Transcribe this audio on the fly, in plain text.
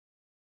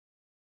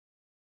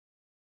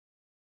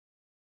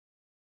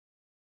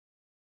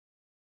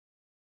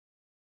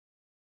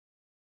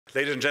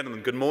Ladies and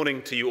gentlemen, good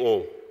morning to you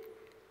all.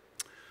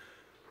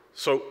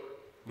 So,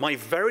 my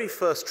very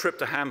first trip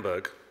to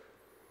Hamburg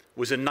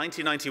was in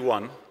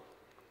 1991,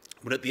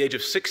 when at the age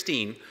of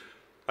 16,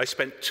 I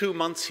spent 2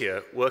 months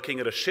here working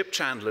at a ship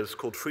chandler's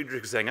called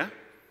Friedrich Sänger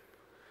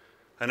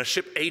and a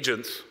ship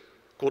agent's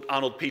called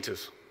Arnold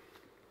Peters.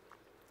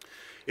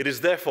 It is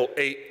therefore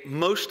a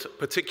most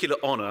particular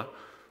honor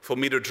for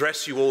me to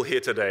address you all here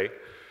today,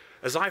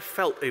 as I've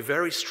felt a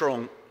very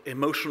strong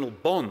emotional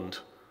bond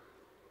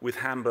with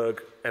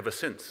Hamburg ever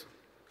since.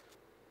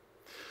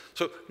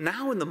 So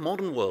now in the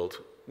modern world,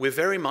 we're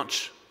very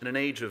much in an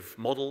age of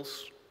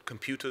models,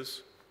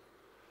 computers.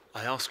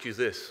 I ask you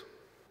this: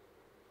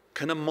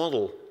 can a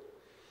model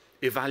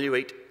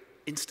evaluate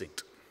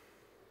instinct?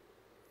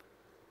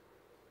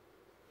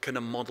 Can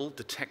a model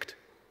detect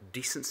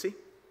decency?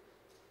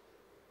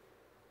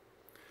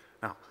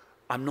 Now,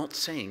 I'm not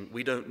saying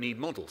we don't need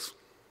models,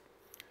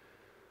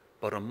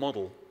 but a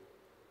model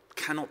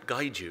cannot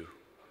guide you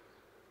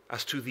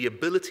as to the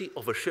ability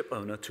of a ship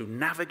owner to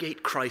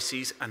navigate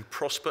crises and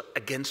prosper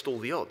against all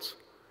the odds.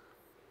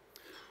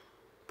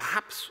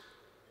 Perhaps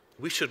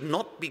we should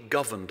not be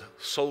governed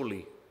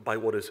solely by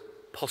what is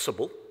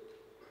possible,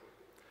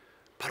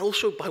 but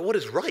also by what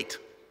is right.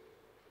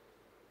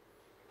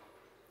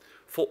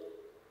 For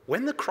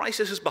when the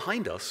crisis is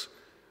behind us,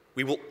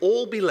 we will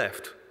all be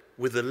left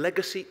with the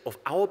legacy of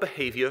our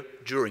behavior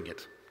during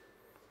it.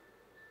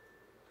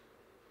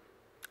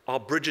 Are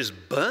bridges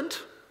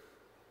burnt?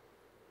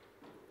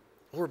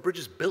 Or are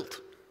bridges built?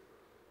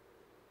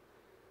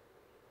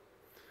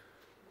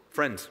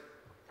 Friends,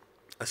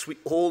 as we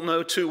all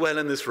know too well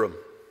in this room,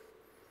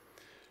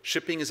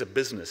 shipping is a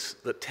business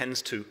that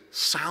tends to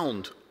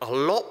sound a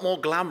lot more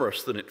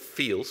glamorous than it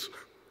feels,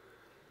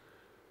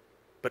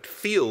 but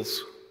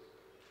feels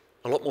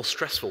a lot more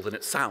stressful than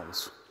it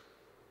sounds.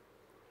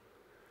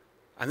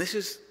 And this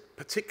is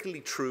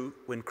particularly true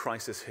when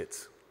crisis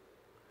hits.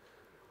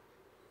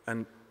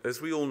 And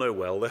as we all know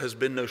well, there has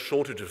been no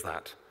shortage of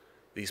that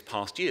these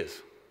past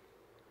years.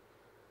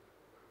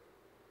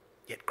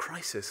 Yet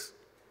crisis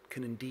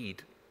can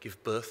indeed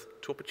give birth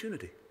to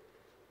opportunity.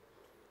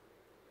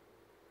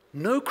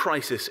 No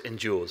crisis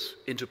endures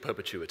into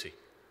perpetuity.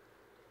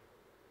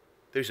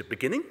 There's a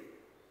beginning,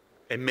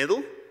 a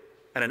middle,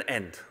 and an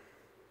end.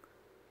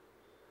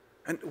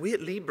 And we at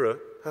Libra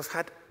have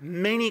had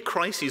many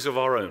crises of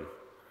our own.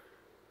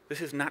 This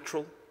is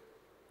natural,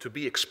 to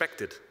be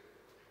expected.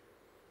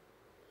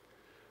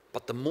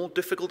 But the more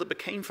difficult it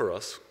became for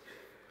us,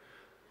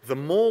 the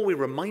more we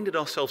reminded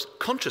ourselves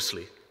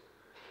consciously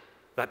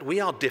that we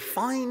are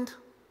defined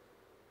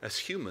as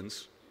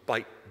humans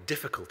by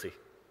difficulty.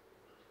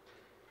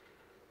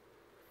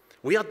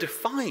 We are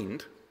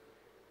defined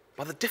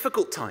by the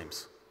difficult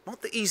times,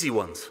 not the easy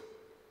ones.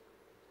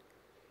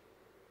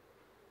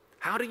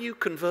 How do you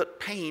convert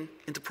pain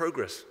into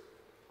progress?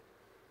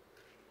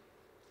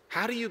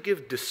 How do you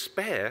give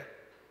despair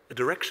a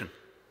direction?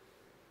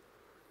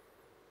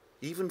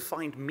 Even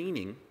find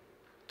meaning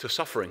to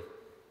suffering?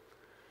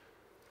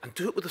 And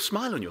do it with a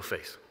smile on your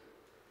face.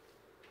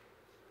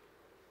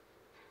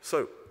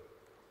 So,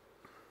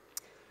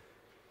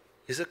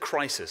 is a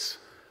crisis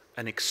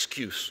an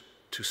excuse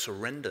to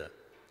surrender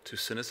to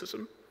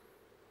cynicism?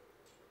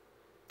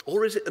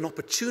 Or is it an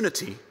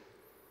opportunity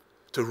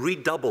to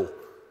redouble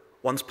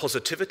one's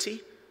positivity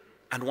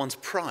and one's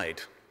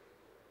pride?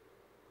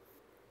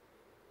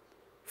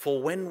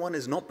 For when one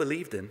is not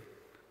believed in,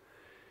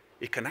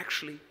 it can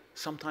actually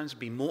sometimes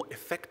be more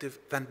effective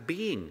than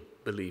being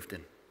believed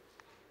in.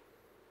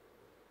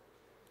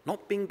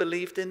 Not being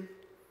believed in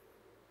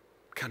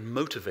can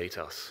motivate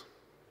us,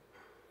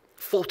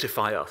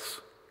 fortify us,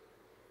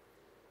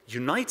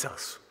 unite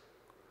us,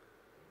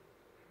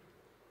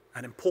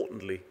 and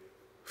importantly,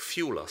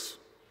 fuel us.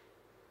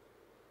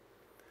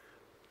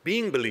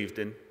 Being believed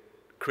in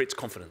creates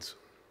confidence.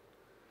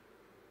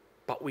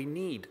 But we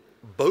need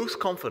both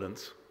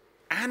confidence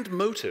and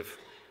motive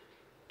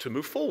to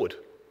move forward.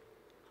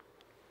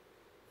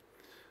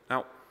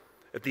 Now,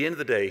 at the end of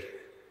the day,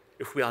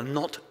 if we are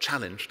not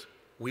challenged,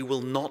 we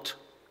will not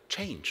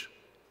change.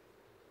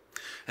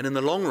 And in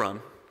the long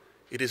run,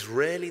 it is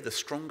rarely the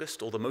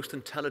strongest or the most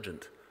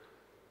intelligent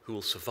who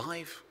will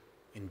survive,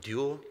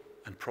 endure,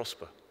 and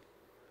prosper.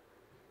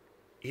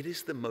 It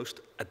is the most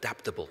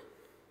adaptable.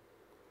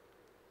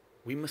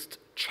 We must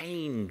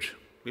change.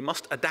 We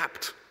must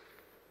adapt.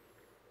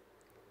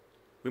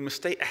 We must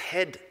stay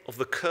ahead of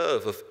the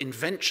curve of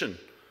invention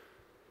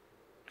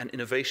and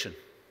innovation.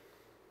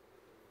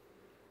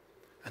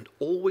 And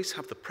always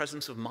have the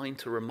presence of mind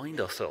to remind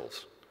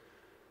ourselves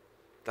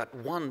that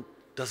one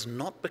does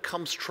not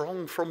become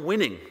strong from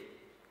winning.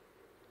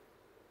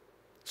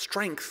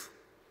 Strength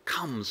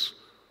comes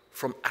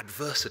from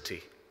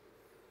adversity,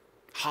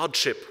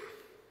 hardship,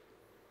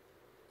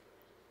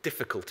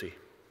 difficulty.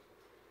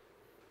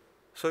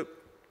 So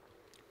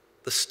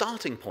the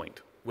starting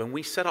point when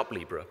we set up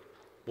Libra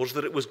was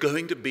that it was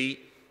going to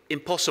be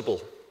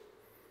impossible.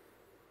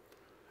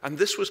 And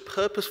this was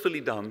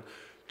purposefully done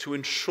to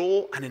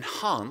ensure and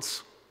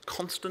enhance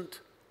constant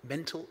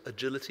mental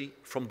agility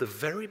from the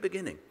very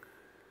beginning.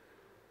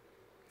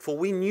 for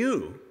we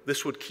knew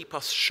this would keep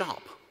us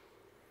sharp,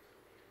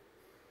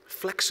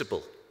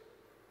 flexible,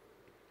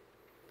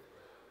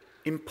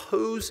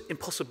 impose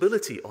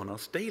impossibility on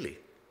us daily.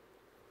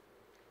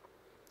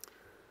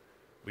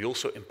 We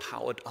also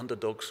empowered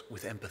underdogs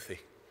with empathy.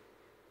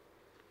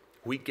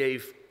 We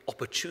gave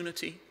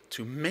opportunity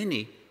to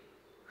many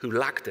who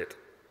lacked it.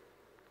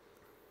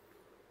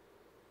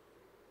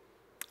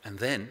 And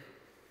then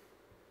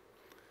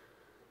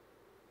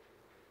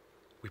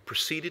we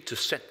proceeded to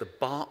set the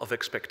bar of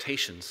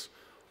expectations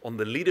on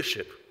the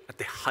leadership at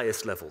the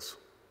highest levels.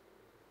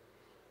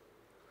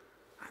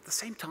 At the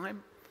same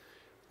time,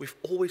 we've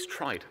always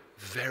tried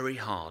very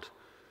hard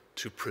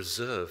to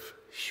preserve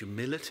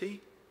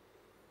humility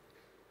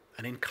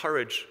and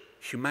encourage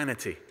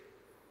humanity.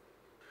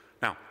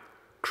 Now,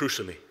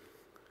 crucially,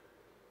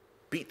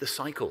 beat the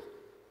cycle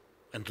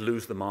and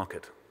lose the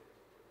market.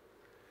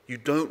 You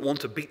don't want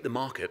to beat the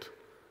market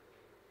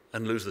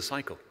and lose the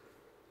cycle.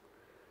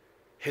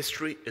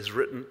 History is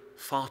written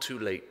far too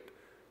late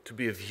to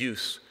be of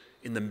use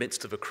in the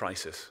midst of a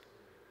crisis,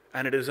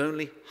 and it is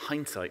only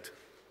hindsight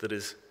that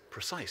is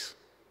precise.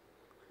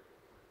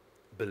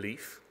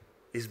 Belief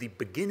is the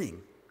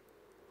beginning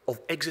of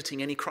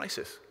exiting any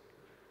crisis,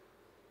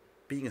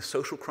 being a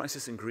social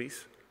crisis in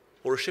Greece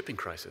or a shipping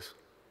crisis.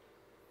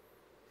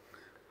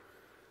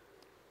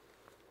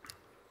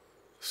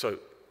 So,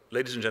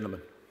 ladies and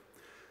gentlemen,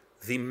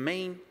 the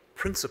main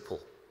principle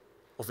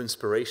of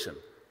inspiration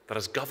that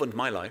has governed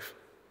my life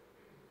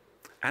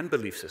and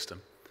belief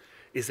system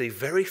is a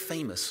very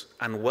famous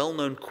and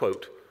well-known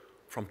quote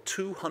from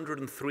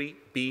 203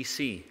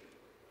 BC.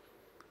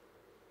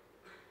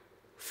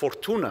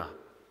 Fortuna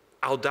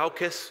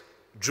audaces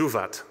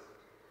juvat.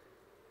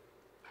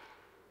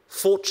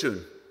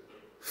 Fortune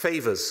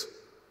favors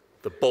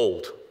the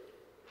bold.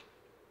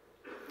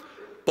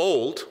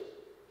 Bold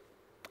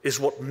is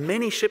what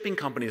many shipping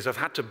companies have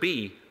had to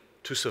be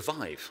to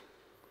survive.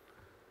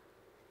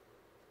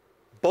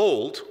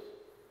 Bold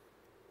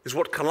is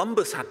what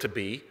Columbus had to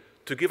be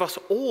to give us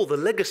all the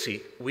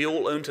legacy we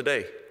all own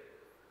today.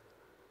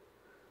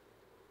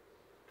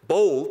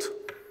 Bold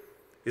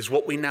is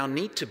what we now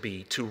need to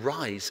be to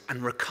rise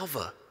and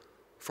recover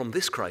from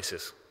this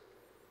crisis.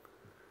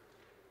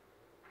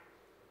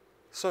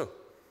 So,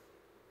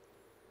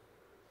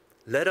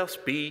 let us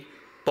be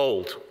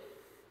bold.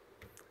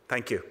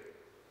 Thank you.